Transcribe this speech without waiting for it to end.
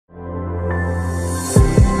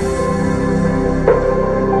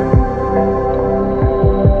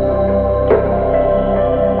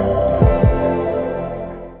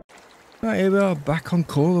here we are back on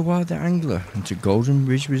Call of the Wild Angler into Golden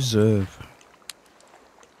Ridge Reserve.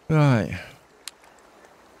 Right.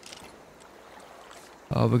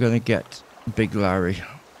 Oh, we're going to get Big Larry.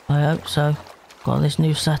 I hope so. Got this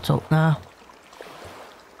new setup now.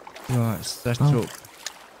 Right, set up.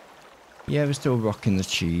 Yeah, we're still rocking the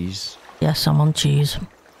cheese. Yes, I'm on cheese.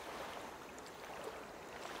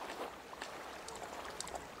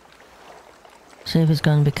 See if he's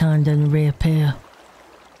going to be kind and reappear.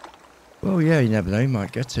 Well, yeah, you never know, you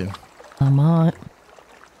might get him. I might.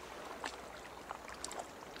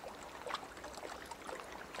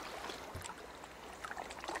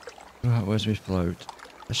 Right, where's my float?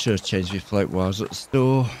 I should have changed my float while I was at the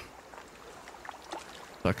store.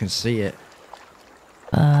 So I can see it.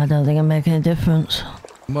 I don't think it'll make any difference.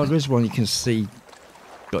 Well, there's one you can see.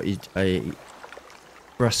 Got a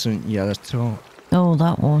fluorescent yellow top. Oh,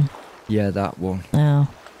 that one. Yeah, that one. Yeah.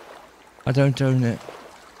 I don't own it.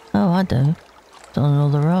 Oh, I do. It's on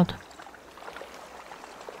another rod.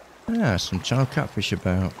 Yeah, some child catfish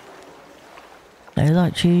about. They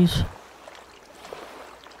like cheese.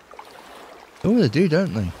 Oh, they do,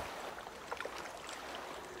 don't they?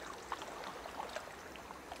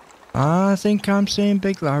 I think I'm seeing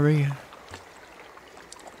Big Larry.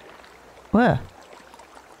 Where?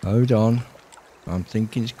 Hold on. I'm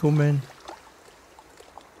thinking he's coming.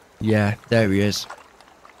 Yeah, there he is.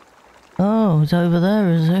 Oh, he's over there,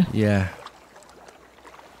 is he? Yeah.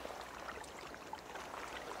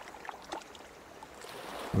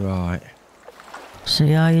 Right.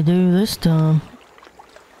 See how you do this time.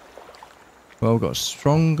 Well, we've got a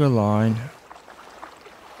stronger line.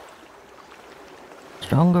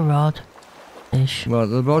 Stronger rod. Ish. Well,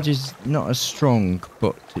 the body's not as strong,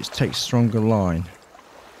 but it takes stronger line.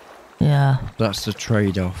 Yeah. That's the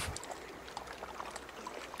trade-off.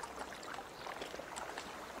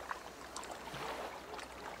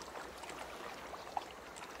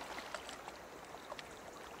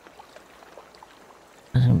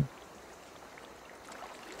 Doesn't-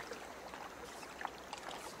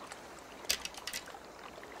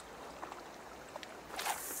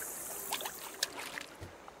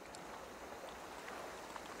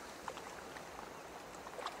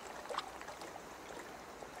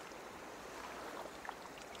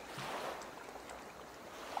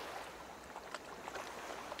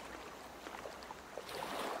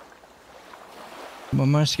 Well, I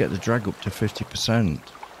managed to get the drag up to 50%.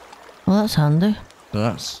 Well, that's handy. So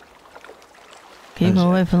that's... Keep him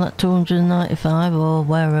away from that 295 or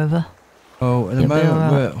wherever. Oh, at the You'll be moment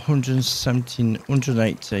alright. we're at 117,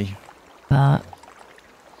 180. Right.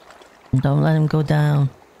 And don't let him go down.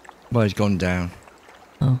 Well, he's gone down.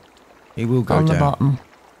 Oh. He will go On down. the bottom.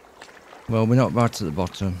 Well, we're not right at the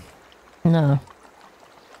bottom. No.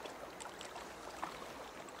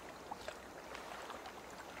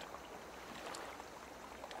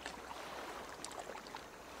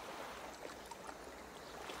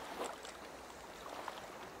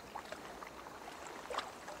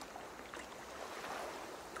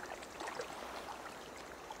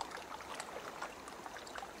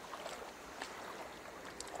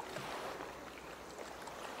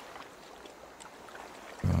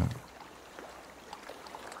 Right.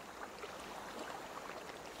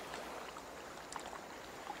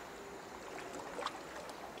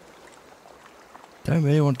 Don't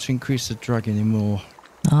really want to increase the drag anymore.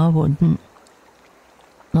 I wouldn't.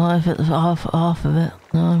 Not if it's half of it,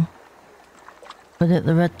 no. But hit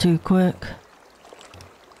the red too quick.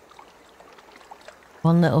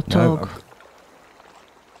 One little No, tug.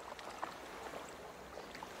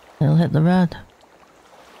 It'll hit the red.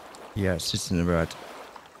 yeah, it sits in the red.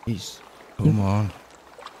 He's... Come on.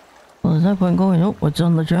 Well, there's no point going upwards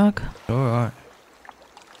on the drag. Alright.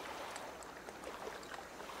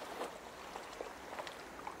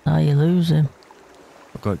 Now you lose him.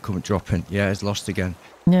 I've got it coming dropping. Yeah, it's lost again.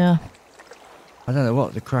 Yeah. I don't know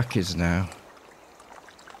what the crack is now.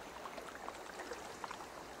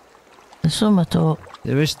 There's some at all.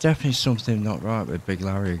 There is definitely something not right with Big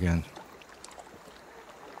Larry again.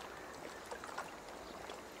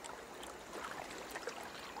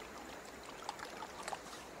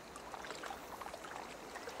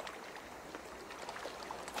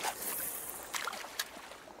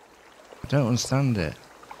 I don't understand it.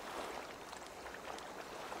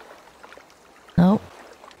 Nope.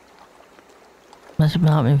 That's been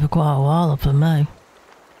happening for quite a while for me.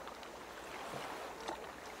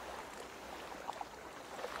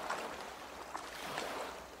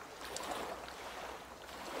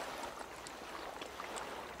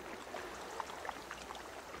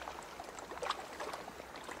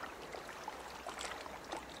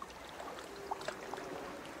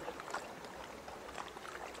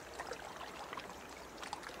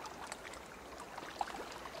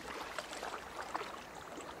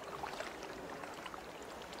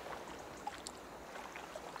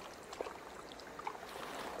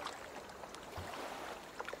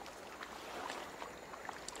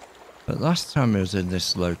 But last time he was in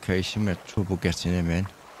this location, we had trouble getting him in.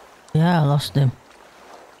 Yeah, I lost him.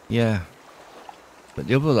 Yeah. But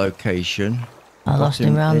the other location... I lost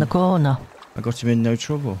him round the corner. I got him in no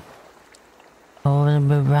trouble. Oh, when I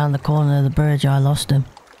moved round the corner of the bridge, I lost him.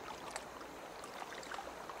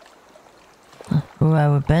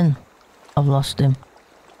 Where we've been, I've lost him.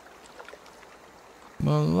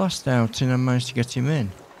 Well, the last outing I managed to get him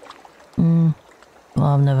in. Well,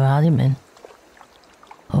 I've never had him in.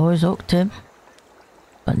 Always hooked him,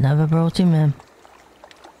 but never brought him in.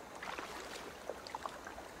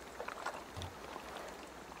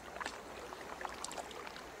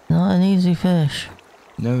 Not an easy fish.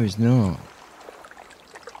 No, he's not.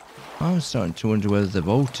 I was starting to wonder whether they've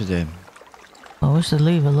altered him. I wish they'd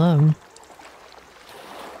leave alone.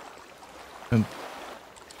 And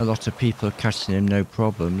a lot of people are catching him no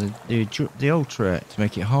problem. They alter it to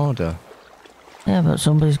make it harder. Yeah, but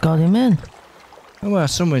somebody's got him in. Oh well,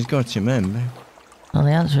 someone's got him in. Well,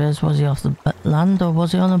 the answer is, was he off the land or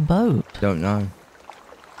was he on a boat? Don't know.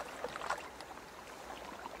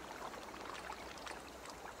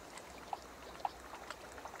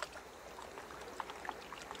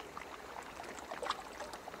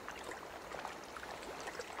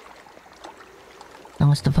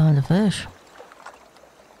 Nice to find a fish.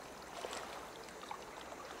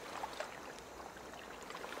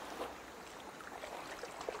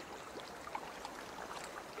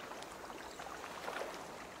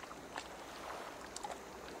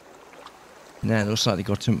 Yeah, it looks like they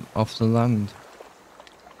got him off the land.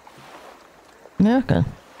 You reckon?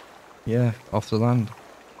 Yeah, off the land.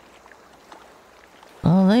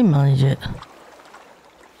 Oh, they manage it.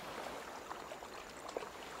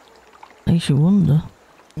 Makes you wonder.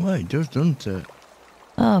 Well, it does, doesn't it?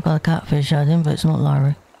 Oh, I've got a catfish head in, but it's not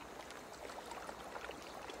Larry.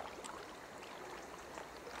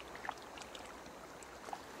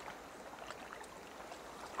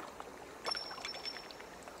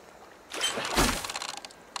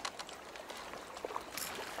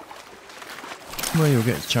 Well, you'll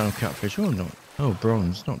get the channel catfish. Oh, not. Oh,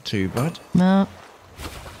 bronze. Not too bad. No.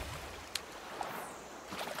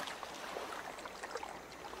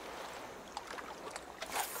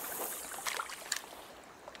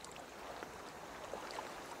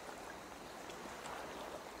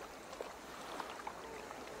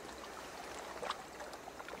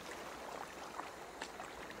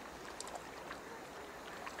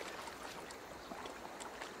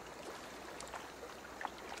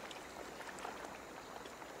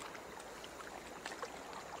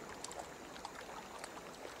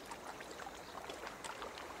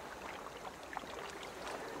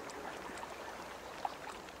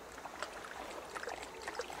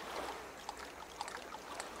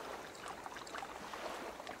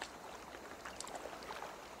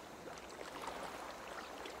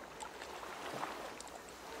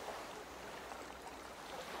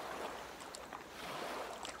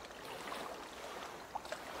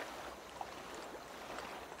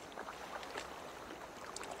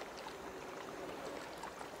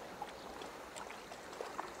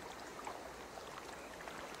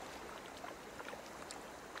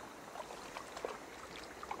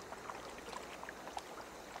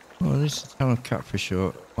 Well, this is channel catfish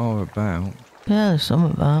are about. Yeah, there's some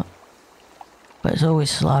of that. But it's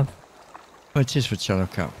always slab. Well, it is for channel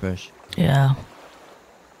catfish. Yeah.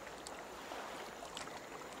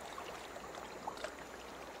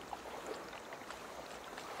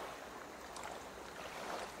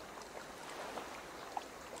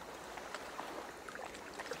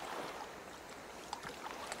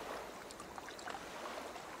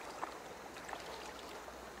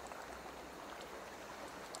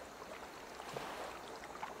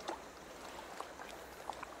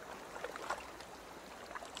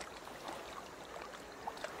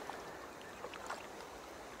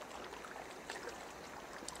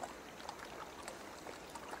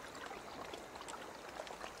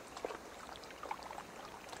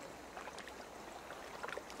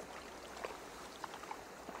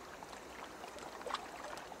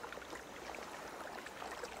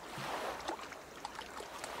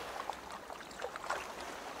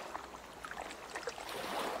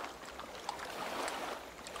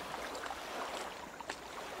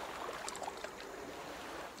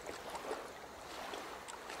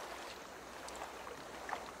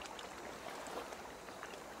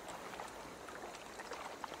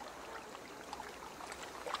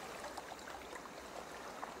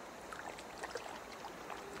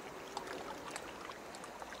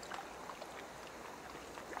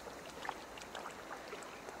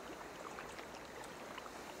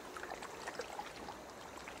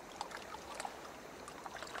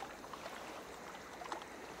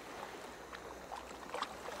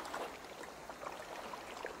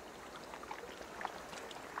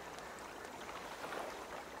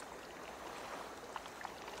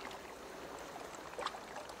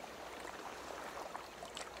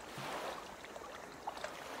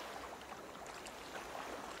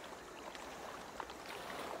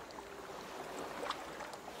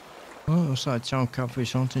 Oh, looks like town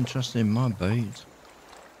catfish aren't interested in my bait.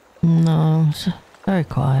 No, it's very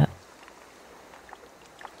quiet.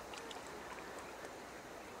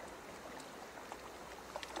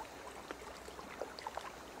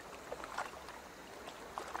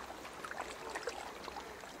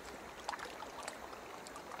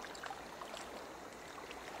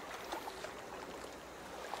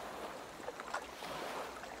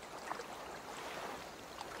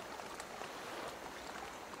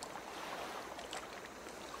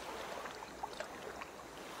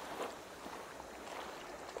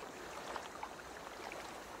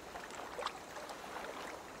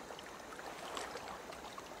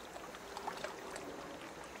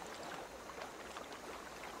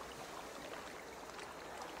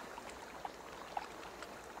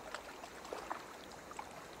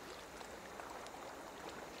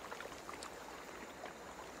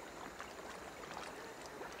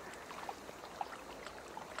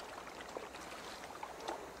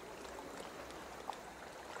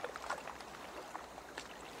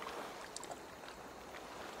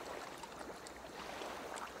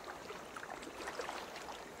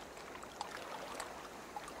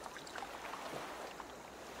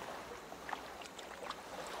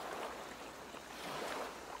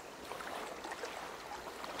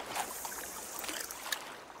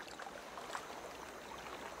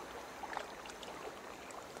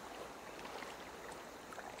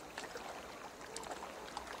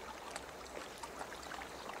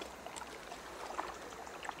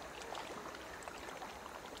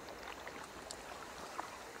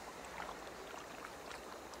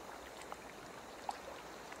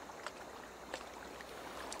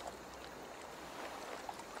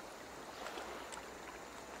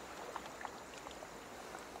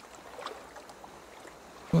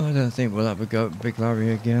 Well, I don't think we'll have a go at Big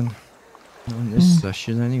Larry again. Not in this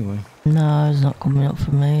session, anyway. No, it's not coming up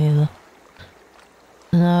for me either.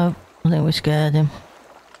 No, I think we scared him.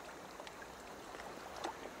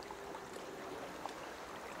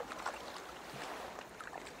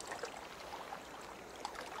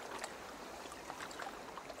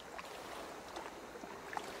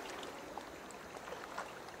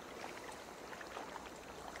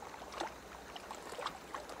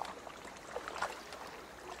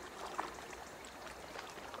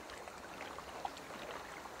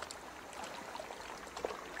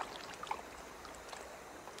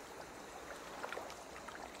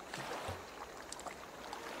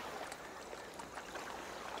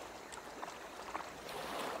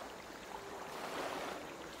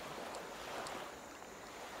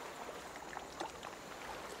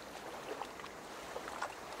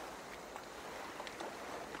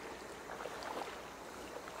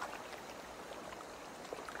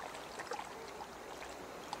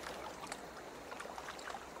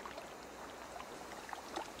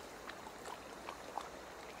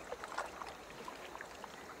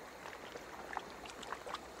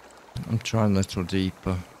 I'm trying a little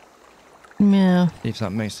deeper. Yeah, See if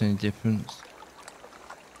that makes any difference.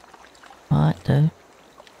 might do.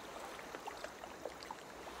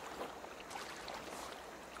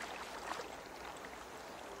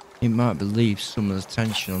 It might relieve some of the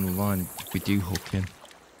tension on the line if we do hook him.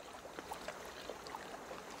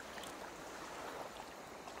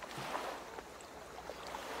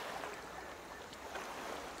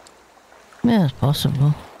 Yeah, it's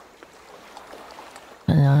possible.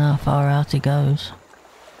 Depending on how far out he goes.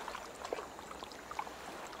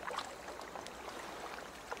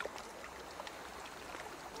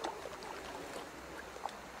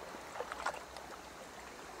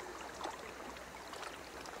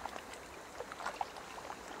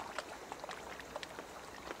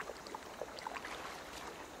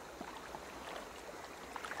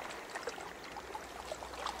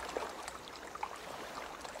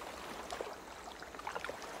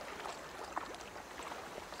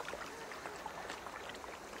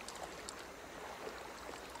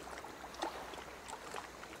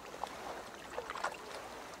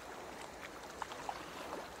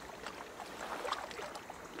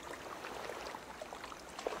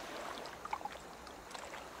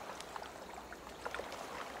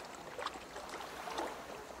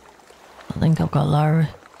 I think I've got Larry.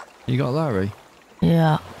 You got Larry?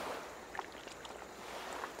 Yeah.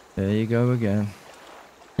 There you go again.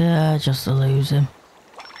 Yeah, just to lose him.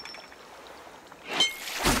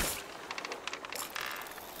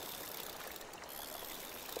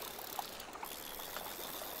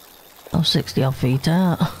 I'm 60 odd feet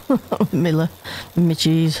out. Miller, my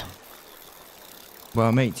cheese. Well,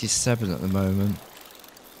 I'm 87 at the moment.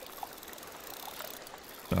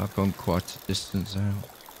 So I've gone quite a distance out.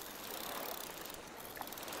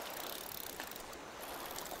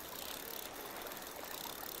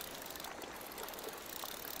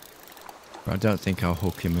 But I don't think I'll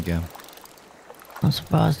hook him again. I'm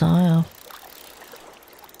surprised I have.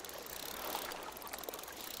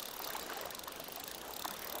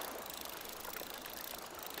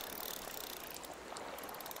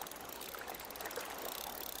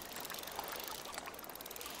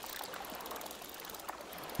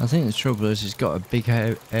 I think the trouble is he's got a big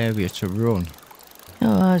area to run.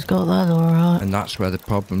 Oh, I've got that alright. And that's where the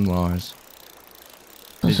problem lies.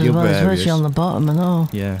 That's The other areas, especially on the bottom and all.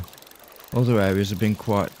 yeah. Other areas have been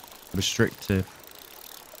quite restrictive.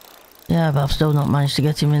 Yeah, but I've still not managed to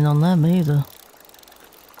get him in on them either.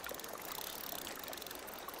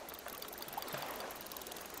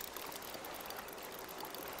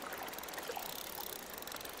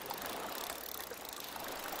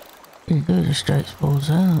 You do just straight falls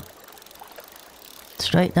out.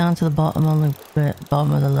 Straight down to the bottom on the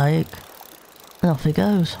bottom of the lake. And off he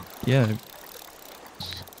goes. Yeah.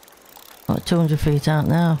 Like 200 feet out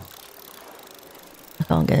now. I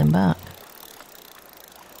can't get him back.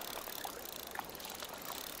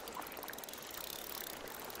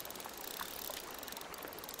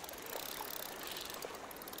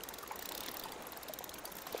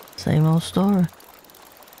 Same old story.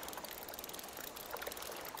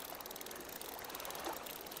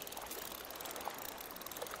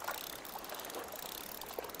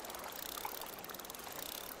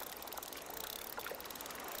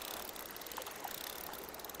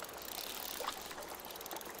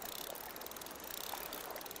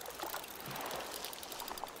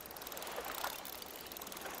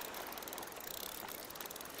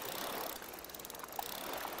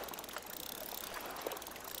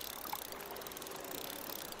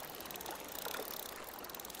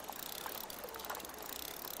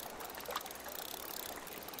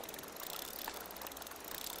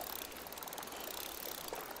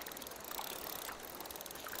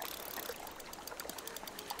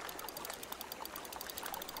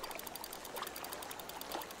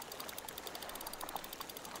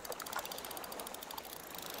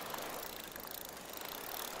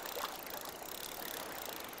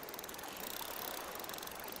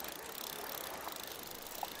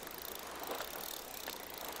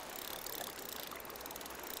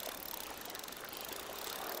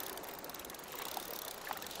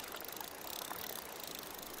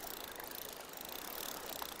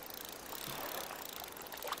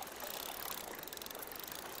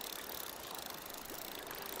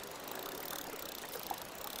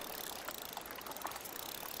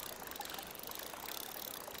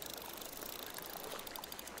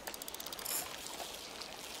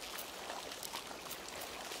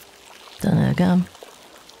 Done it again.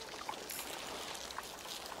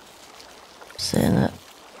 Sitting at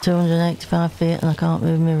 285 feet and I can't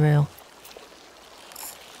move my reel.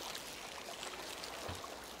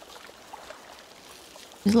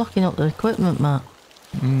 He's locking up the equipment, Matt.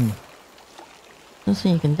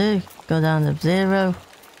 Nothing you can do. Go down to 0.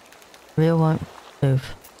 Reel won't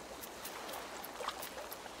move.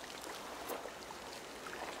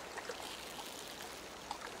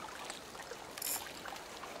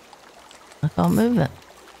 I can't move it.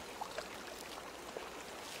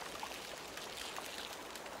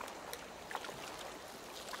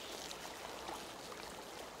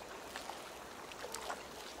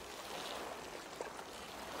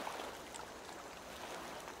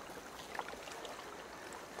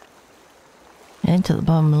 Ain't at the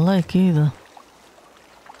bottom of the lake either.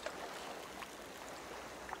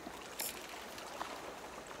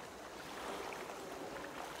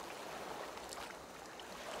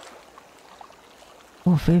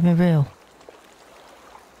 Oh, feed me reel.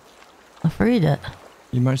 I freed it.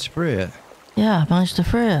 You managed to free it? Yeah, I managed to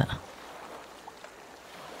free it.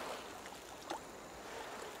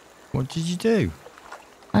 What did you do?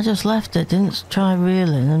 I just left it, didn't try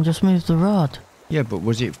reeling and just moved the rod. Yeah, but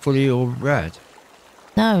was it fully all red?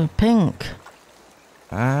 No, pink.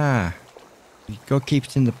 Ah. You gotta keep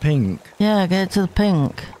it in the pink. Yeah, get it to the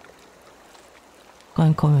pink.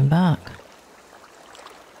 Going coming back.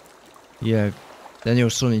 Yeah. Then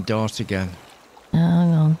he'll suddenly dart again. Yeah,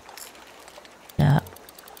 hang on. Yeah.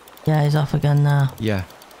 Yeah, he's off again now. Yeah.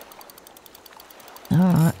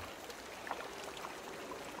 Alright.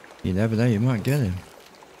 You never know, you might get him.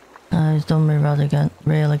 No, he's done me rod again.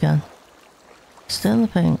 Reel again. Still in the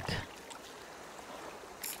pink.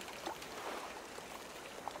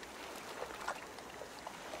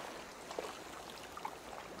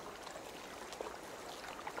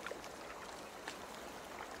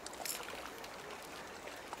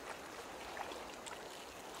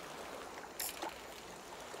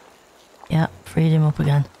 Yeah, freed him up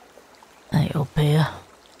again. Hey, up here.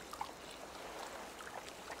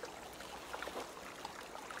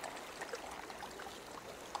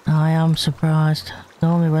 am surprised.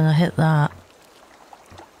 Normally when I hit that,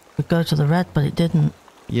 it would go to the red, but it didn't.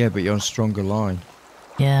 Yeah, but you're on stronger line.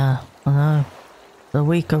 Yeah, I know. The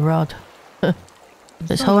weaker rod.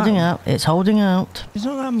 It's holding out. It's holding out. It's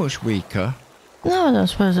not that much weaker. No, I don't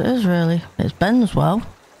suppose it is really. It bends well.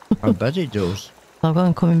 I bet it does. I'll go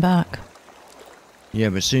and coming back. Yeah,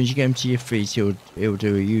 but as soon as you get him to your feet, he'll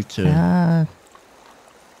do a U-turn. Yeah.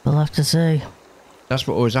 We'll have to see. That's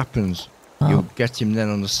what always happens. Oh. You'll get him then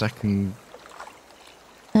on the second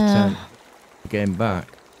Yeah. turn, get him back.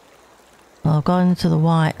 Well, I've gone into the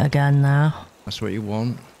white again now. That's what you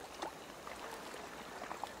want.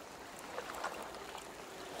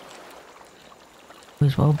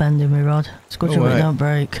 He's well bending me rod. It's good job it don't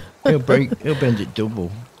break. He'll bend it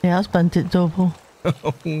double. He has bent it double.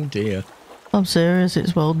 Oh dear. I'm serious,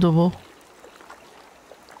 it's well double.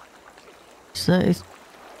 So it's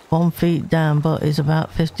 1 feet down, but he's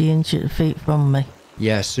about 50 feet from me.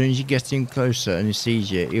 Yeah, as soon as you get him closer and he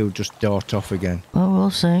sees you, he'll just dart off again. Well,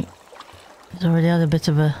 we'll see. He's already had a bit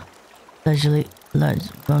of a leisurely run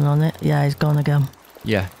on it. Yeah, he's gone again.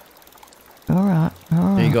 Yeah. Alright,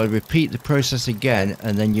 alright. So you got to repeat the process again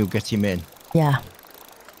and then you'll get him in. Yeah.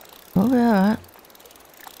 We'll be alright.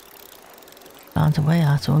 Found a way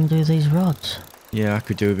how to undo these rods. Yeah, I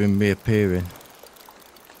could do with him reappearing.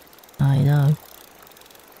 I know.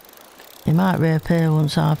 He might reappear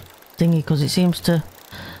once I've thingy, because it seems to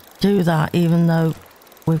do that even though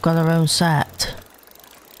we've got our own set.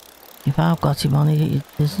 If I've got him on, it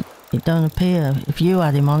don't appear. If you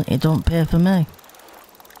had him on, it don't appear for me.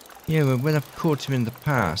 Yeah, well, when I've caught him in the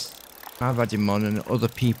past, I've had him on and other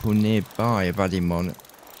people nearby have had him on.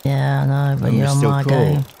 Yeah, I know, but And you're we're on still my caught.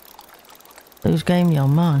 game. Whose game are you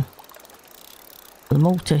on? Mine? The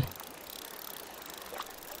multi.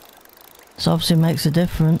 This obviously makes a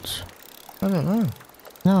difference. I don't know.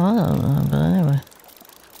 No, I don't know, but anyway.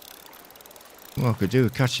 Well, I could do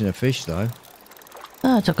with catching a fish though.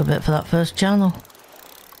 Oh, I took a bit for that first channel.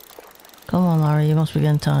 Come on, Larry, you must be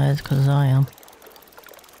getting tired, because I am.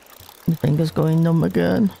 Your finger's going numb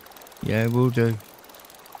again. Yeah, we'll do.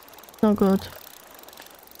 Not good.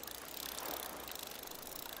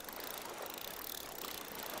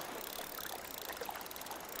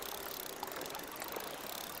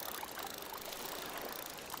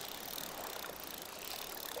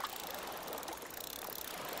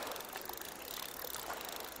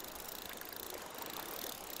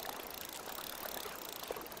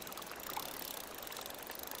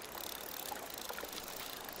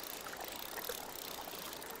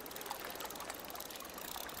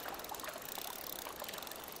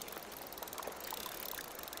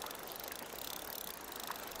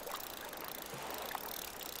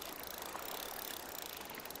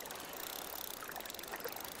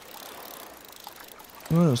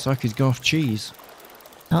 Well, looks like he's gone off cheese.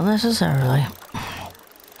 Not necessarily.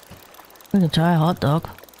 We can try a hot dog.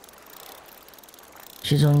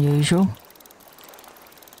 She's unusual.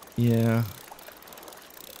 Yeah.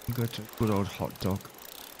 I'll go to a good old hot dog.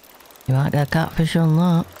 You might get catfish on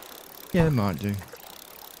that. Yeah, it might do.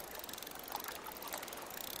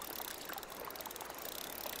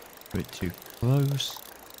 A bit too close.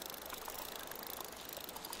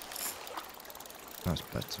 That's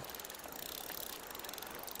better.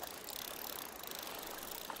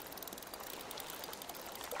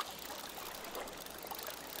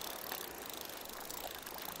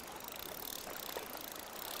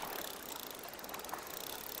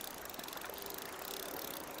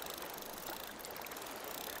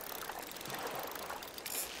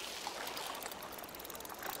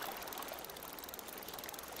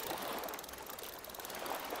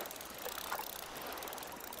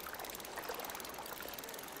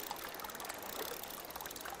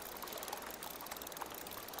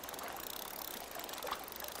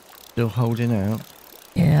 Still holding out.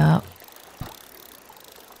 Yeah.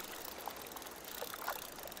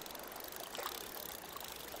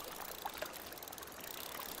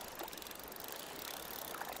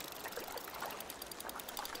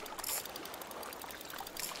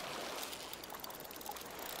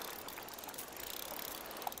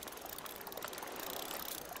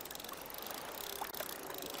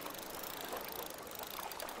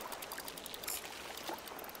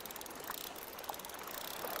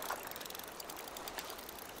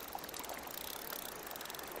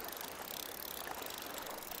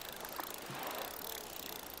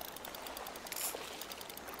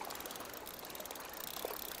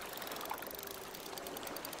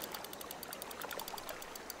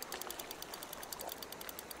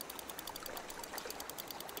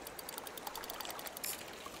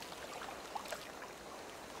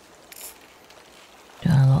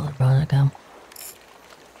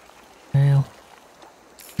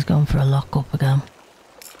 for a lock-up again.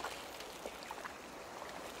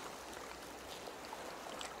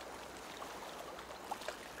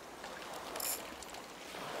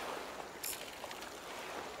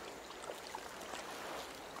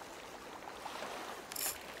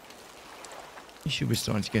 You should be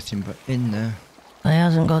starting to get him in there. He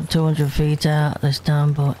hasn't got 200 feet out this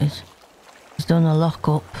time, but he's done a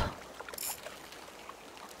lock-up.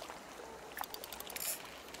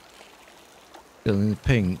 Still in the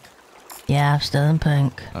pink? Yeah, I'm still in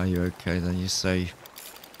pink. Are you okay then? You're safe.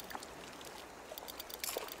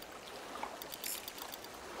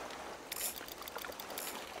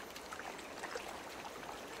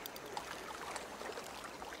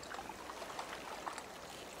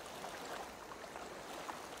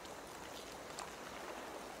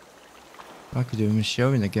 I could do him a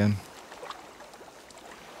showing again.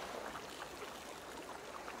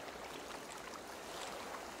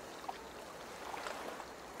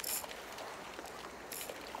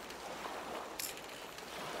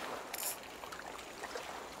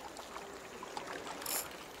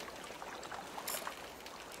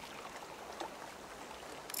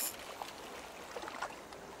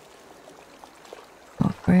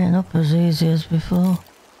 Not freeing up as easy as before.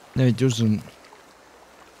 No, it doesn't.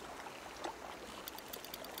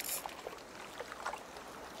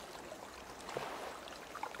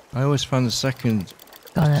 I always find the second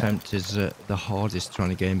attempt is the hardest, trying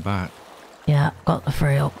to get him back. Yeah, got the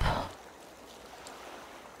free up.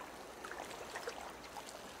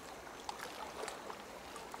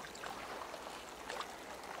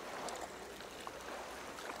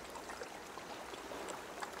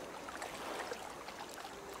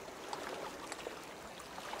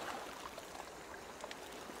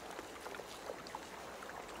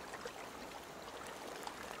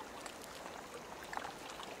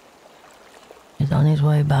 He's on his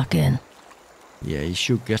way back in. Yeah, you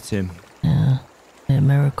should get him. Yeah, be a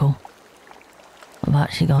miracle. I've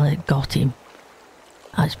actually got him.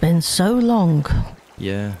 It's been so long.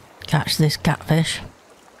 Yeah. Catch this catfish.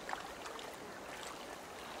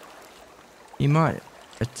 He might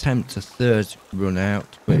attempt a third run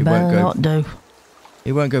out, but You he better won't go. not do.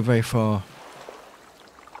 He won't go very far.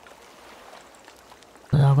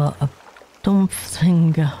 But I've got a dumb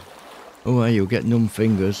finger. Oh, well, you'll get numb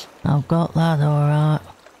fingers. I've got that, alright.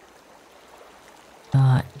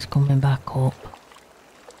 Right, it's coming back up.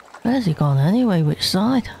 Where's he gone anyway? Which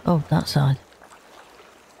side? Oh, that side.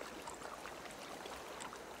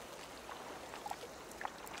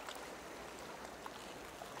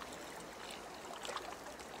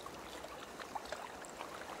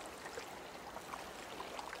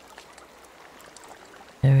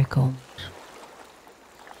 Here he comes.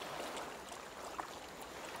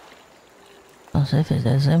 As if it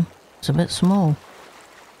is him. It's a bit small.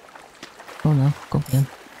 Oh no, could be him.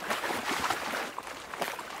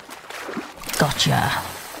 Gotcha.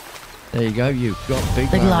 There you go, you've got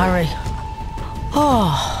Big Big Larry. Larry.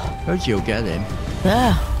 Oh, Hope you'll get him.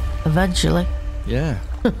 yeah, eventually. Yeah.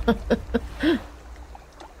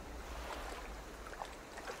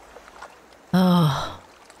 Oh,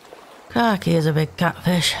 crikey is a big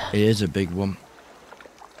catfish. He is a big one.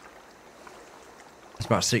 It's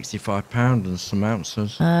about 65 pounds and some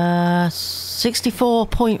ounces.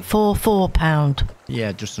 64.44 pound.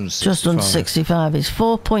 Yeah, just under 65. Just under 65. It's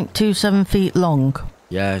 4.27 feet long.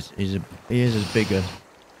 Yeah, he is a bigger.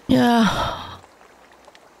 Yeah.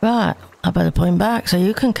 Right, I better put him back so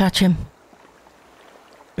you can catch him.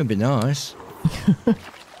 It'd be nice.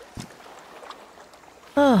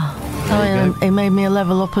 He made me a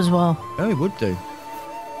level up as well. Oh, he would do.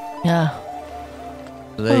 Yeah.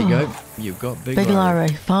 So there you go. You've got Big Larry.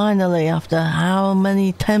 Finally, after how many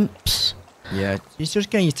attempts? Yeah, it's just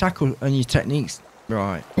getting your tackle and your techniques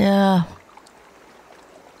right. Yeah.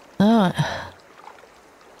 Alright.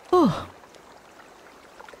 Whew.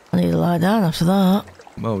 I need to lie down after that.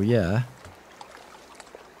 Well, yeah.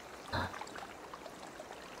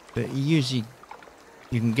 But you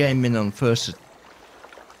can get him in on first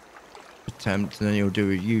attempt and then he'll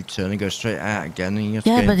do a U-turn and go straight out again. And you have to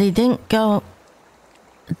Yeah, get but him. he didn't go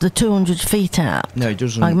the 200 feet out. No, he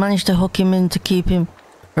doesn't. I managed to hook him in to keep him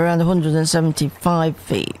around 175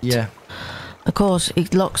 feet. Yeah. Of course,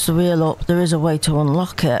 it locks the reel up. There is a way to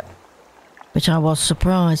unlock it, which I was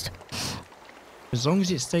surprised. As long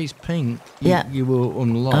as it stays pink, Yeah. you will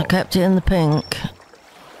unlock. I kept it in the pink.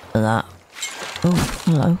 That. Oh,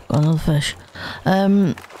 hello, got another fish.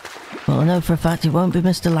 Well, I know for a fact it won't be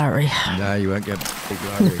Mr. Larry. No, you won't get Big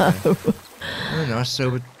Larry again. Oh, nice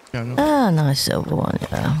silver channel. Ah, nice silver one,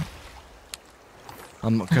 yeah.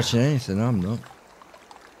 I'm not catching anything, I'm not.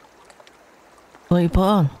 What you put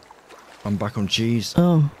on? I'm back on cheese.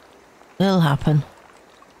 Oh, It'll happen.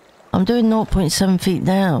 I'm doing 0.7 feet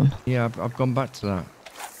down. Yeah, I've gone back to that.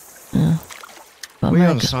 Yeah. But Were you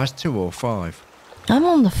on a size 2 or 5? I'm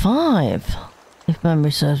on the 5, if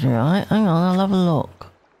memory serves me right. Hang on, I'll have a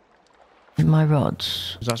look. In my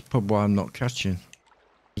rods. 'Cause that's probably why I'm not catching.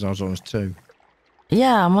 Because I was on a 2.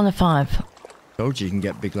 Yeah, I'm on a 5. Told you can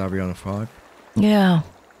get Big Larry on a 5. Yeah.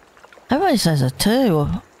 Everybody says a 2.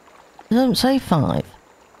 They don't say 5.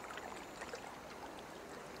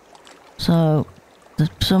 So, there's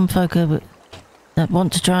some folk that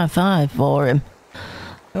want to try a 5 for him.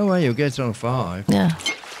 Oh, well, you'll get it on a 5. Yeah.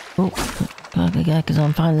 Oh, okay, because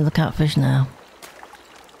I'm finding the catfish now.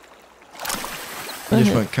 You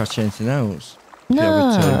just won't catch anything else.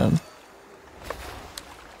 No.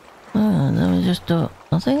 Oh, let me just do it.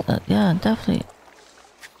 I think that, yeah, definitely.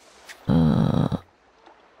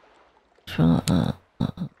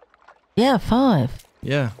 Yeah, 5.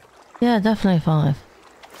 Yeah. Yeah, definitely 5.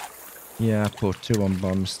 Yeah, I put 2 on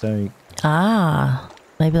by mistake. Ah,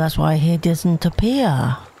 maybe that's why he doesn't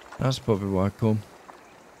appear. That's probably why I come.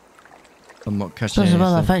 I'm not catching As anything.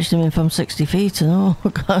 well, I fetched him in from 60 feet and all.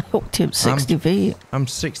 I hooked him 60 feet. I'm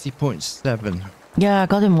 60.7. Yeah, I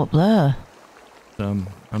got him up there. So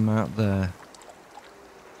I'm out there.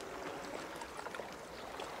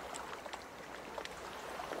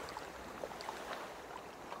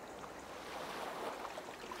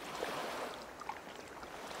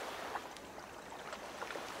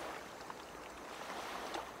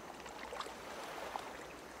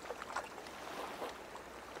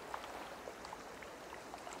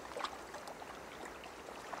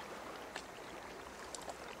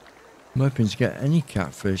 I'm hoping to get any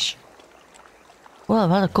catfish. Well,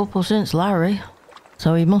 I've had a couple since Larry,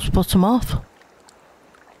 so he must put them off.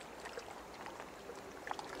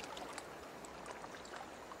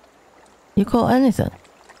 You caught anything?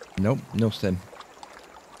 Nope, nothing.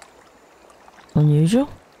 Unusual?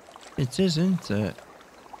 It is, isn't it?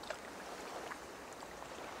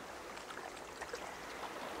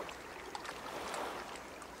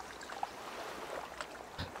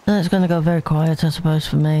 Then it's going to go very quiet, I suppose,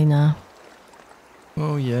 for me now.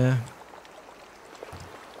 Oh, yeah.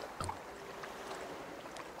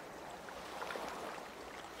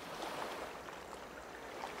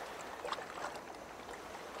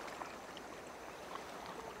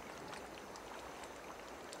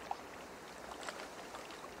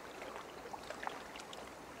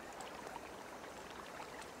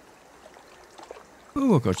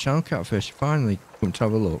 Oh, I've got channel catfish. Finally, come to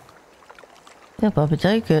have a look. Yeah, Bobby,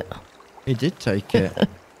 take it. He did take it.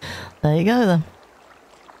 There you go then.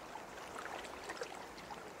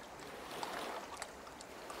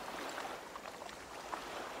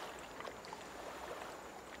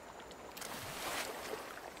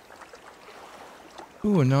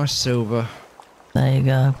 Oh, a nice silver. There you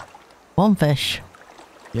go. One fish.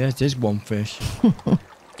 Yeah, it is one fish.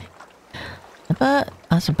 But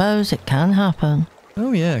I suppose it can happen.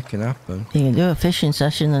 Oh, yeah, it can happen. You can do a fishing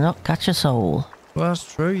session and not catch a soul, Well,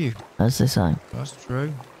 that's true, as they say. That's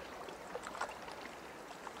true.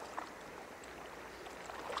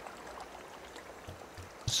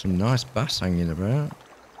 Some nice bass hanging about.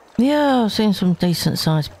 Yeah, I've seen some decent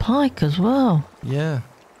sized pike as well. Yeah.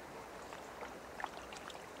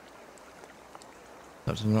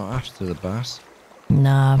 That's not after the bass. I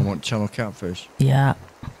Nah, want channel catfish. yeah.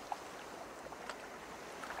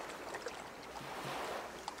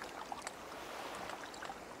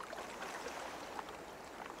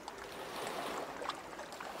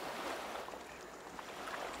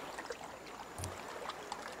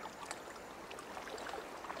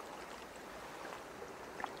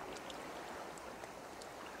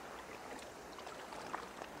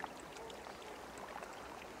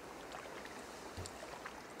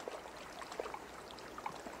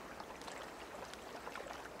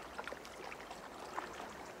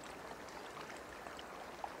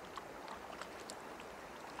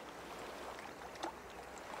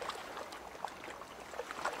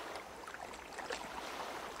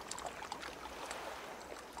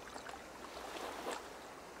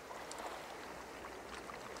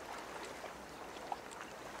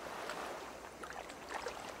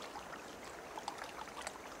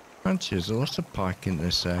 Actually, there's a lot of pike in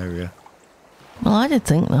this area. Well, I did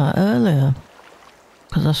think that earlier.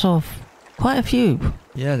 Because I saw quite a few.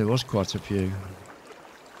 Yeah, there was quite a few.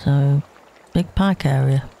 So, big pike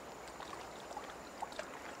area.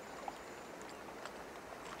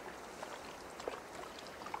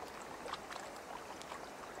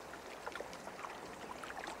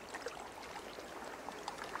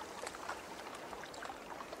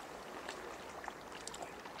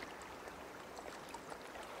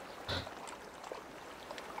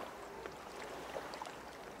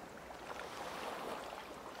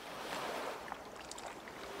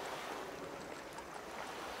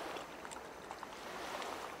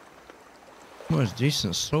 Well, there's a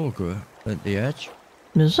decent sorghum at the edge.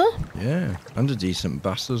 Is there? Yeah, and a decent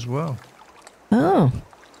bass as well. Oh.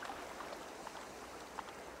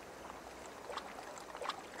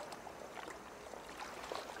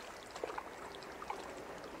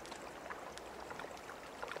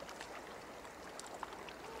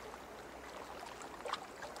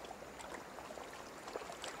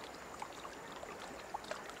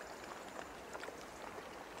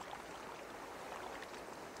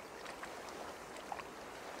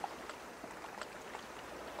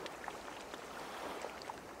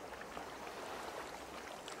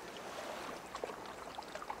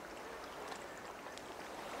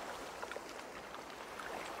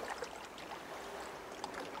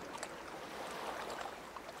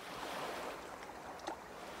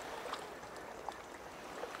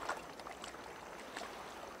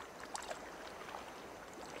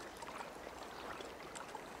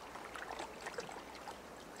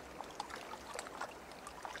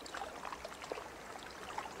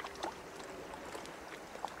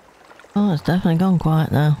 Oh, it's definitely gone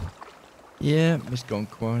quiet now. Yeah, it's gone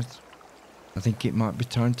quiet. I think it might be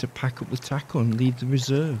time to pack up the tackle and leave the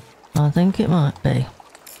reserve. I think it might be.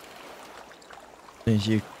 Since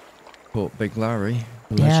you caught Big Larry,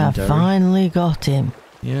 the Yeah, I legendary. finally got him.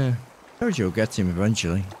 Yeah, told you you'll get him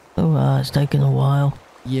eventually. Oh, it's taken a while.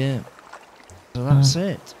 Yeah, so that's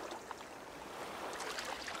it.